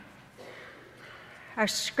Our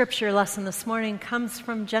scripture lesson this morning comes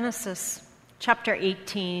from Genesis chapter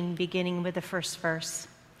 18, beginning with the first verse.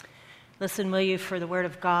 Listen, will you, for the word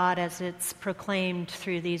of God as it's proclaimed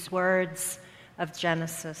through these words of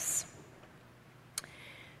Genesis.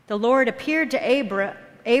 The Lord appeared to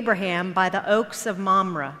Abraham by the oaks of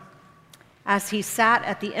Mamre, as he sat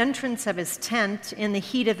at the entrance of his tent in the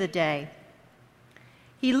heat of the day.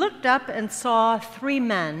 He looked up and saw 3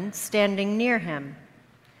 men standing near him.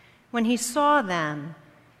 When he saw them,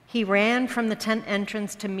 he ran from the tent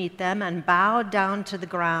entrance to meet them and bowed down to the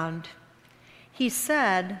ground. He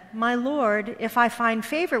said, "My Lord, if I find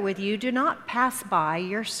favor with you, do not pass by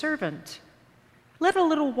your servant. Let a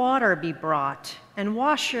little water be brought, and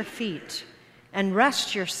wash your feet, and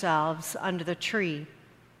rest yourselves under the tree.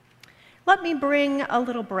 Let me bring a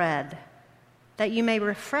little bread, that you may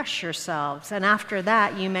refresh yourselves, and after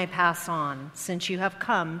that you may pass on, since you have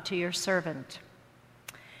come to your servant."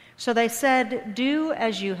 So they said, "Do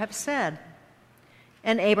as you have said."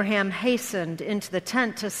 And Abraham hastened into the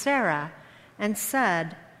tent to Sarah and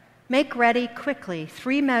said, "Make ready quickly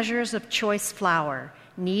 3 measures of choice flour,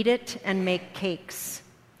 knead it, and make cakes."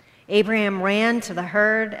 Abraham ran to the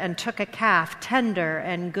herd and took a calf, tender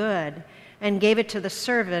and good, and gave it to the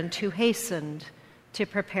servant who hastened to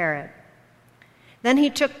prepare it. Then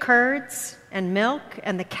he took curds and milk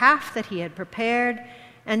and the calf that he had prepared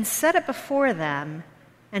and set it before them,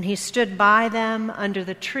 and he stood by them under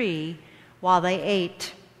the tree while they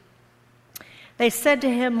ate. They said to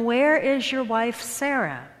him, "Where is your wife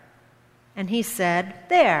Sarah?" And he said,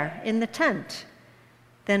 "There, in the tent."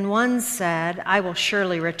 Then one said, "I will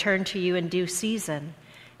surely return to you in due season,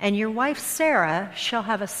 and your wife Sarah shall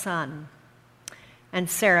have a son." And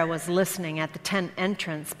Sarah was listening at the tent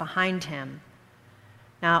entrance behind him.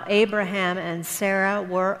 Now Abraham and Sarah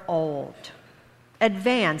were old,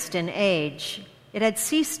 advanced in age. It had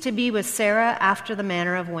ceased to be with Sarah after the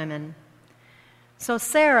manner of women. So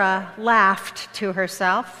Sarah laughed to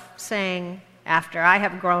herself, saying, "After I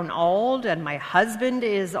have grown old and my husband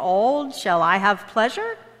is old, shall I have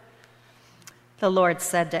pleasure?" The Lord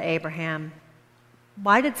said to Abraham,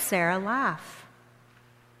 "Why did Sarah laugh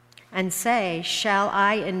and say, 'Shall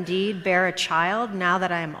I indeed bear a child now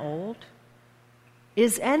that I am old?'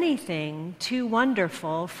 Is anything too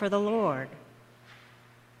wonderful for the Lord?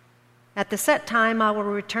 At the set time I will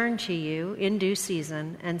return to you in due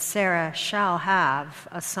season, and Sarah shall have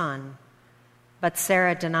a son." But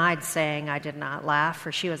Sarah denied, saying, "I did not laugh,"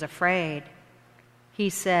 for she was afraid. He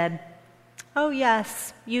said, "Oh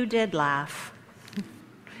yes, you did laugh."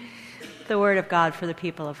 The word of God for the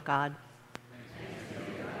people of God.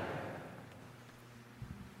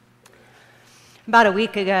 About a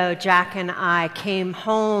week ago, Jack and I came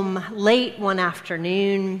home late one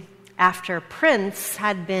afternoon after Prince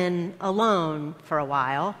had been alone for a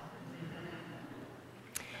while.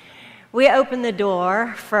 We opened the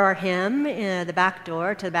door for him, the back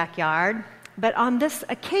door to the backyard, but on this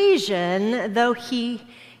occasion, though he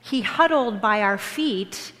huddled by our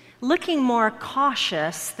feet, looking more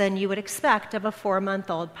cautious than you would expect of a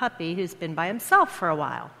 4-month-old puppy who's been by himself for a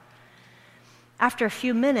while. After a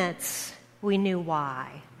few minutes, we knew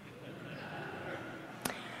why.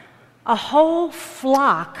 A whole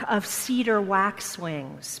flock of cedar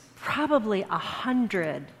waxwings, probably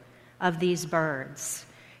 100 of these birds,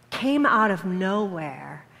 came out of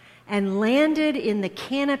nowhere and landed in the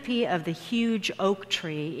canopy of the huge oak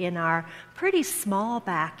tree in our pretty small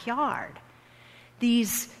backyard.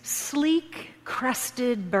 These sleek,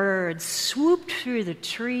 crested birds swooped through the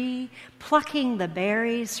tree, plucking the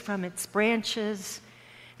berries from its branches.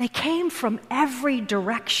 They came from every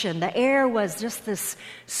direction. The air was just this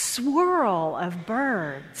swirl of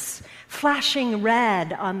birds, flashing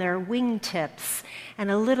red on their wingtips and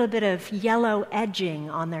a little bit of yellow edging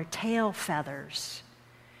on their tail feathers.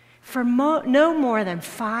 For no more than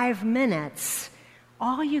 5 minutes,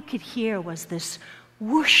 all you could hear was this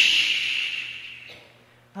whoosh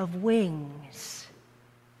of wings,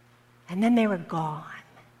 and then they were gone.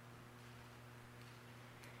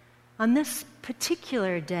 On this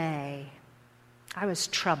particular day, I was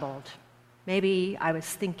troubled. Maybe I was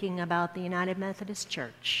thinking about the United Methodist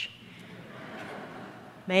Church.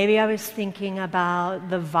 Maybe I was thinking about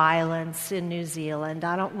the violence in New Zealand.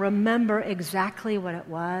 I don't remember exactly what it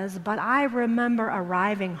was, but I remember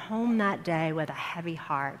arriving home that day with a heavy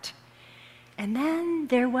heart. And then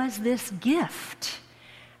there was this gift.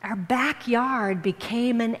 Our backyard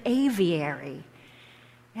became an aviary.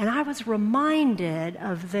 And I was reminded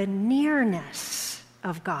of the nearness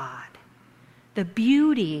of God, the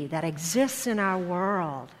beauty that exists in our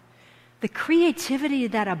world, the creativity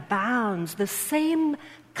that abounds, the same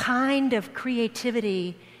kind of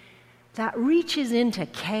creativity that reaches into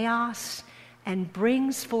chaos and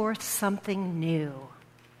brings forth something new.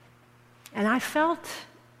 And I felt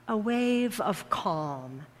a wave of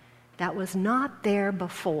calm that was not there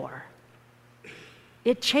before.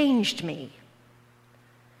 It changed me.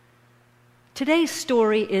 Today's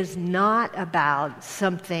story is not about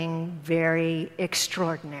something very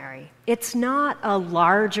extraordinary. It's not a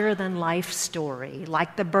larger-than-life story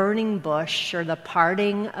like the burning bush or the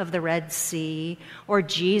parting of the Red Sea or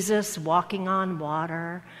Jesus walking on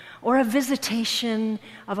water or a visitation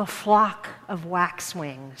of a flock of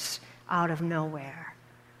waxwings out of nowhere.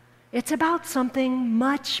 It's about something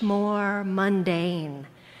much more mundane,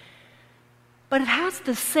 but it has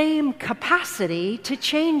the same capacity to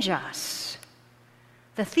change us.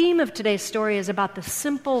 The theme of today's story is about the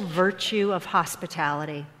simple virtue of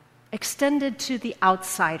hospitality, extended to the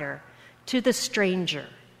outsider, to the stranger,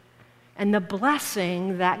 and the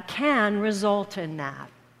blessing that can result in that.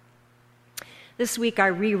 This week I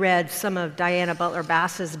reread some of Diana Butler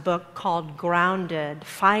Bass's book called Grounded,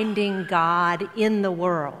 Finding God in the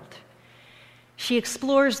World. She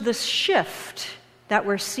explores the shift that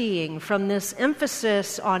we're seeing from this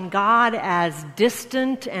emphasis on God as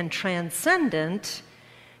distant and transcendent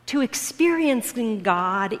to experiencing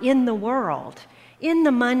God in the world, in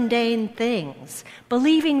the mundane things,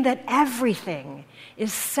 believing that everything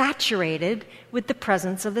is saturated with the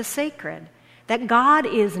presence of the sacred, that God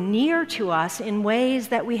is near to us in ways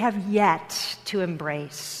that we have yet to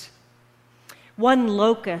embrace. One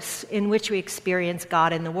locus in which we experience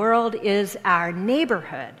God in the world is our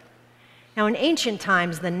neighborhood. Now, in ancient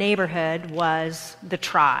times, the neighborhood was the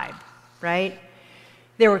tribe, right?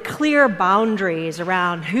 There were clear boundaries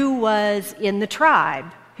around who was in the tribe,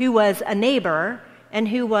 who was a neighbor, and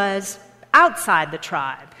who was outside the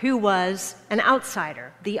tribe, who was an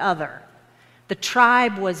outsider, the other. The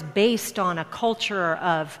tribe was based on a culture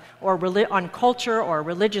or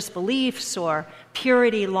religious beliefs or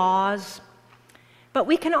purity laws. But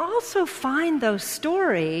we can also find those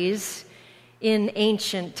stories in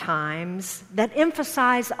ancient times that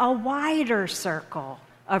emphasize a wider circle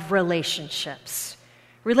of relationships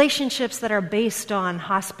that are based on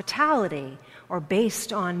hospitality or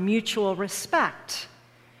based on mutual respect.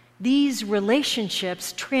 These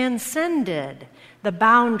relationships transcended the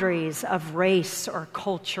boundaries of race or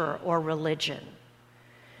culture or religion.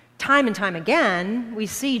 Time and time again, we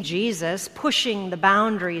see Jesus pushing the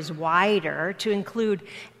boundaries wider to include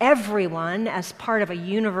everyone as part of a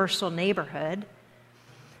universal neighborhood.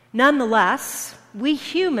 Nonetheless, we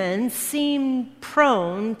humans seem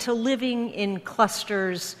prone to living in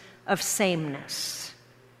clusters of sameness.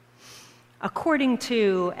 According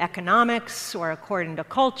to economics or according to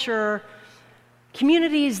culture,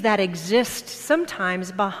 communities that exist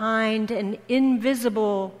sometimes behind an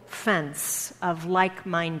invisible fence of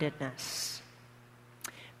like-mindedness.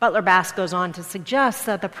 Butler Bass goes on to suggest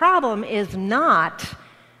that the problem is not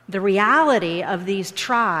the reality of these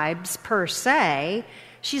tribes per se.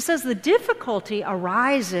 She says the difficulty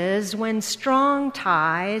arises when strong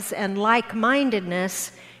ties and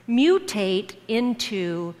like-mindedness mutate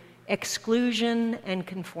into exclusion and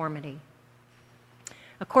conformity.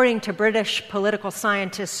 According to British political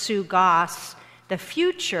scientist Sue Goss, the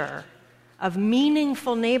future of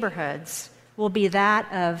meaningful neighborhoods will be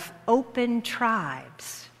that of open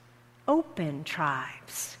tribes. Open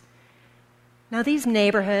tribes. Now, these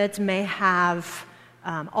neighborhoods may have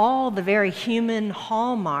all the very human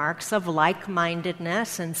hallmarks of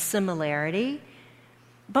like-mindedness and similarity,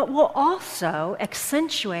 but will also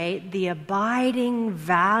accentuate the abiding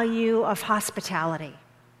value of hospitality.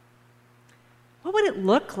 What would it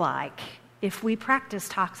look like if we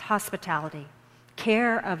practiced hospitality,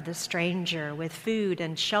 care of the stranger with food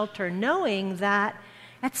and shelter, knowing that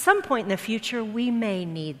at some point in the future we may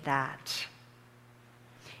need that?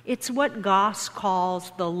 It's what Goss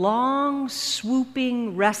calls the long,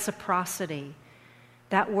 swooping reciprocity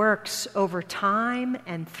that works over time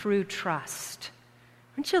and through trust.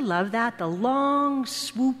 Don't you love that? The long,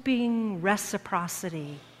 swooping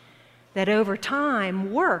reciprocity that over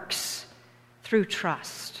time works through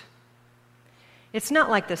trust. It's not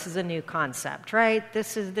like this is a new concept, right?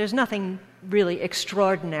 There's nothing really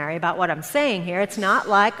extraordinary about what I'm saying here. It's not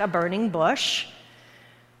like a burning bush,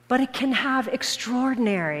 but it can have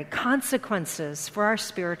extraordinary consequences for our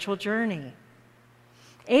spiritual journey.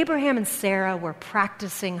 Abraham and Sarah were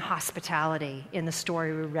practicing hospitality in the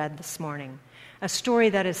story we read this morning, a story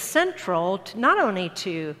that is central not only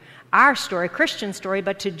to our story, Christian story,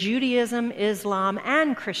 but to Judaism, Islam,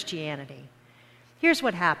 and Christianity. Here's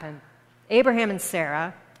what happened. Abraham and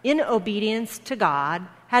Sarah, in obedience to God,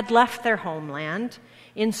 had left their homeland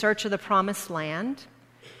in search of the promised land.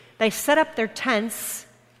 they set up their tents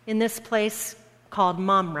in this place called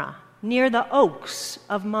Mamre, near the oaks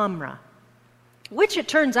of Mamre, which it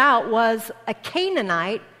turns out was a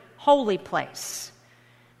Canaanite holy place.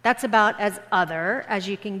 That's about as other as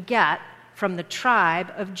you can get from the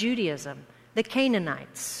tribe of Judaism, the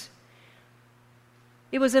Canaanites.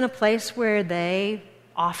 It was in a place where they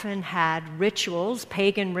often had rituals,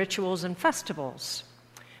 pagan rituals and festivals.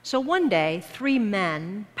 So one day, 3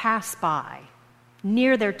 men passed by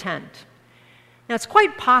near their tent. Now, it's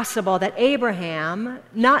quite possible that Abraham,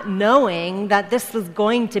 not knowing that this was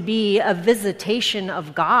going to be a visitation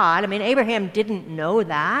of God, Abraham didn't know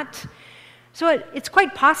that. So it's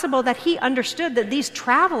quite possible that he understood that these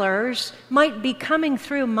travelers might be coming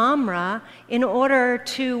through Mamre in order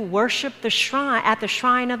to worship the shrine at the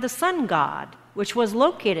shrine of the sun god, which was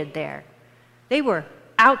located there. They were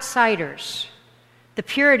outsiders. The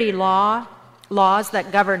purity laws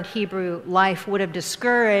that governed Hebrew life would have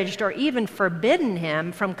discouraged or even forbidden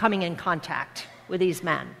him from coming in contact with these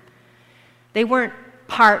men. They weren't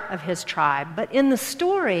part of his tribe. But in the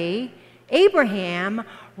story, Abraham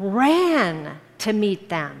ran to meet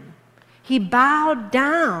them. He bowed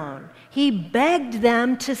down. He begged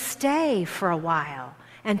them to stay for a while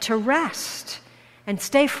and to rest and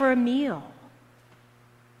stay for a meal.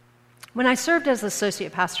 When I served as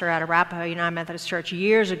associate pastor at Arapahoe United Methodist Church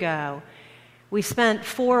years ago, we spent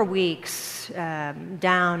 4 weeks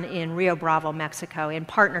down in Rio Bravo, Mexico, in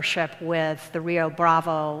partnership with the Rio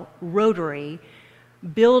Bravo Rotary,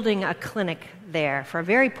 building a clinic there for a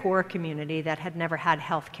very poor community that had never had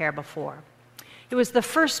health care before. It was the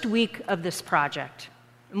first week of this project,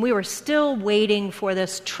 and we were still waiting for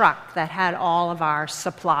this truck that had all of our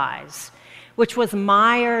supplies, which was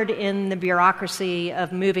mired in the bureaucracy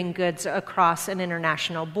of moving goods across an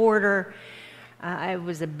international border. It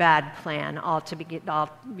was a bad plan it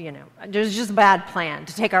was just a bad plan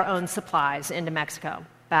to take our own supplies into Mexico.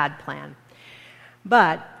 Bad plan.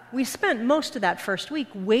 But we spent most of that first week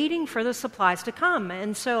waiting for the supplies to come.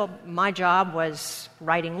 And so my job was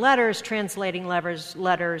writing letters, translating letters,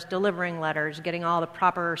 delivering letters, getting all the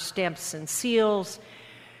proper stamps and seals.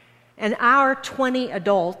 And our 20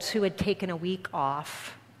 adults who had taken a week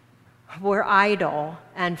off were idle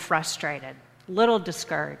and frustrated, a little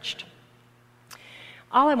discouraged.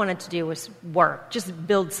 All I wanted to do was work, just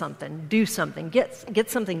build something, do something, get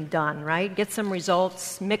something done, right? Get some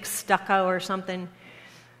results, mix stucco or something.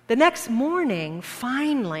 The next morning,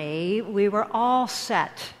 finally, we were all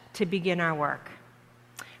set to begin our work.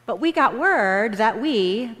 But we got word that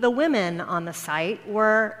we, the women on the site,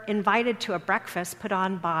 were invited to a breakfast put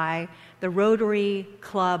on by the Rotary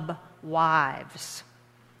Club Wives.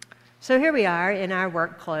 So here we are in our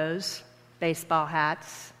work clothes, baseball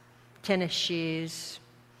hats, tennis shoes,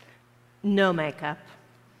 no makeup.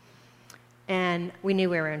 And we knew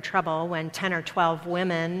we were in trouble when 10 or 12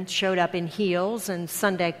 women showed up in heels and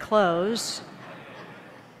Sunday clothes.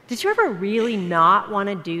 Did you ever really not want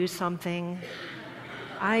to do something?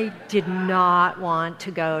 I did not want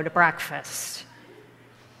to go to breakfast.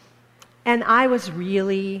 And I was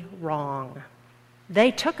really wrong.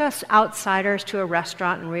 They took us outsiders to a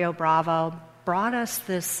restaurant in Rio Bravo, brought us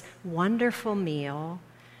this wonderful meal,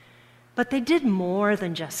 but they did more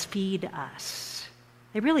than just feed us.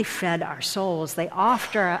 They really fed our souls. They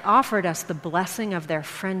offered us the blessing of their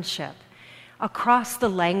friendship. Across the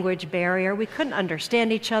language barrier, we couldn't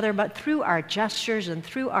understand each other, but through our gestures and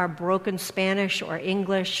through our broken Spanish or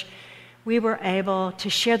English, we were able to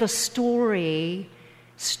share the stories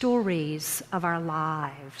of our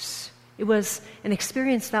lives. It was an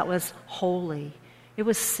experience that was holy. It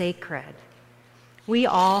was sacred. We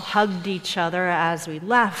all hugged each other as we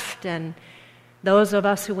left, and those of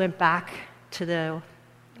us who went back to the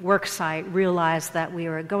work site realized that we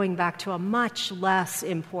were going back to a much less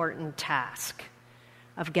important task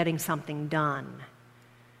of getting something done.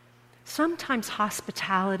 Sometimes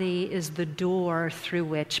hospitality is the door through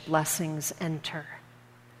which blessings enter.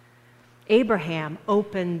 Abraham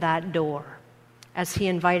opened that door as he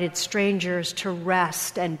invited strangers to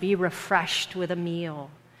rest and be refreshed with a meal.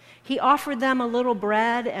 He offered them a little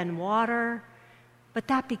bread and water, but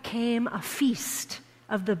that became a feast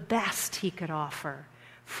of the best he could offer.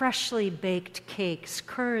 Freshly baked cakes,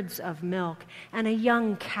 curds of milk, and a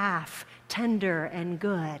young calf, tender and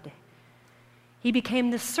good. He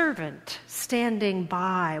became the servant standing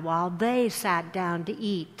by while they sat down to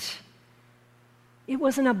eat. It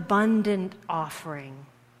was an abundant offering,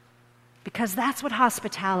 because that's what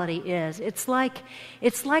hospitality is. It's like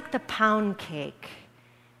the pound cake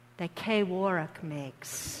that Kay Warwick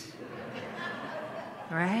makes,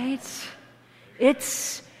 right?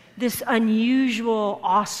 It's this unusual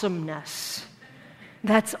awesomeness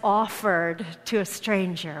that's offered to a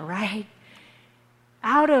stranger, right?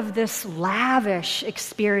 Out of this lavish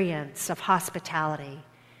experience of hospitality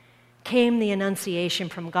came the annunciation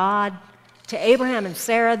from God to Abraham and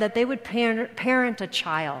Sarah that they would parent a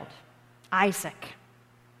child, Isaac.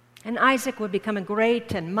 And Isaac would become a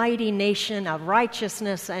great and mighty nation of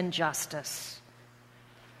righteousness and justice.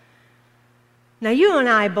 Now, you and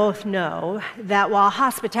I both know that while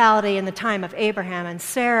hospitality in the time of Abraham and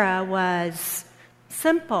Sarah was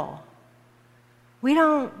simple, we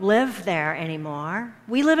don't live there anymore.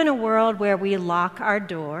 We live in a world where we lock our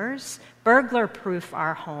doors, burglar-proof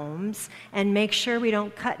our homes, and make sure we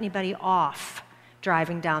don't cut anybody off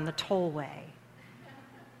driving down the tollway.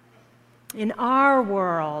 In our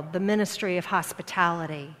world, the ministry of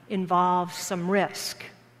hospitality involves some risk.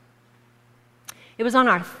 It was on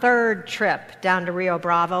our third trip down to Rio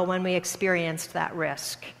Bravo when we experienced that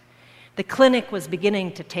risk. The clinic was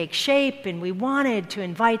beginning to take shape, and we wanted to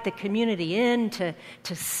invite the community in to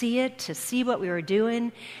see it, to see what we were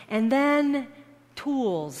doing. And then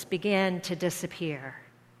tools began to disappear.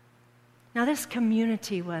 Now, this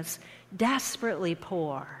community was desperately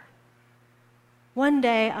poor. One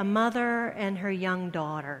day, a mother and her young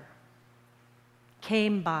daughter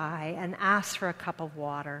came by and asked for a cup of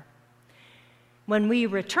water. When we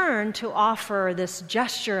returned to offer this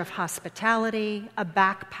gesture of hospitality, a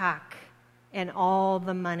backpack and all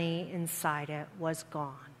the money inside it was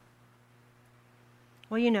gone.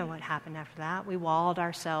 Well, you know what happened after that. We walled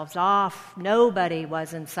ourselves off. Nobody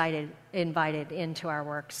was invited into our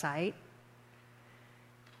work site.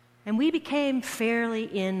 And we became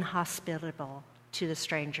fairly inhospitable to the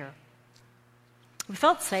stranger. We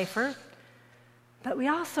felt safer, but we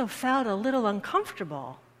also felt a little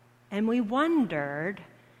uncomfortable. And we wondered,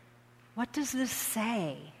 what does this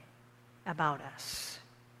say about us?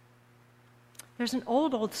 There's an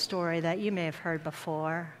old story that you may have heard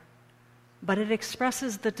before, but it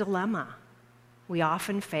expresses the dilemma we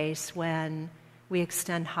often face when we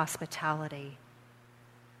extend hospitality.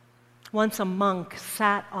 Once a monk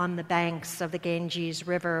sat on the banks of the Ganges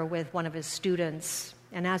River with one of his students,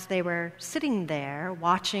 and as they were sitting there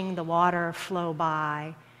watching the water flow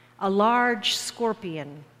by, a large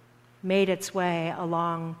scorpion made its way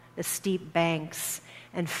along the steep banks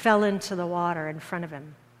and fell into the water in front of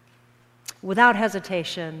him. Without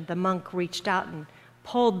hesitation, the monk reached out and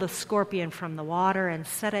pulled the scorpion from the water and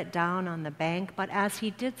set it down on the bank, but as he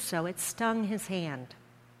did so, it stung his hand.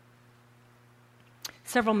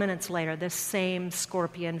 Several minutes later, this same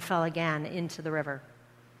scorpion fell again into the river,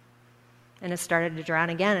 and it started to drown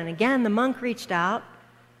again. And again, the monk reached out,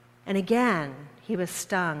 and again, he was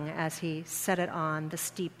stung as he set it on the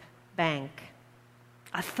steep bank.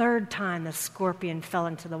 A third time, the scorpion fell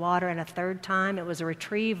into the water, and a third time, it was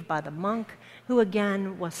retrieved by the monk, who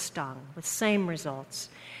again was stung with same results.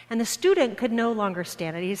 And the student could no longer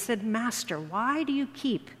stand it. He said, "Master, why do you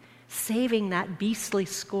keep saving that beastly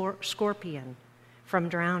scorpion from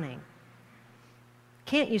drowning?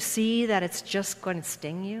 Can't you see that it's just going to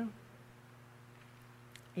sting you?"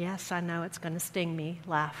 "Yes, I know it's going to sting me,"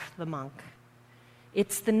 laughed the monk.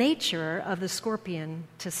 "It's the nature of the scorpion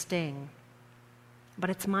to sting, but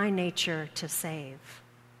it's my nature to save."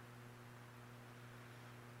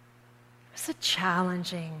 It's a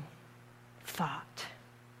challenging thought.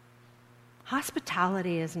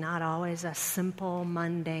 Hospitality is not always a simple,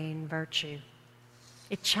 mundane virtue.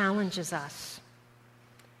 It challenges us.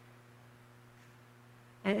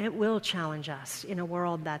 And it will challenge us in a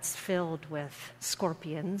world that's filled with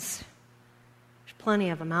scorpions. There's plenty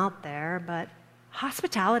of them out there, but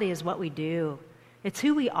hospitality is what we do. It's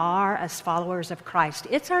who we are as followers of Christ.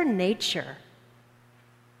 It's our nature.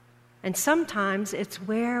 And sometimes it's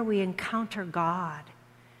where we encounter God,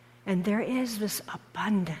 and there is this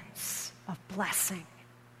abundance of blessing.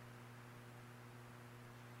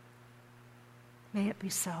 May it be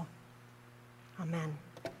so. Amen.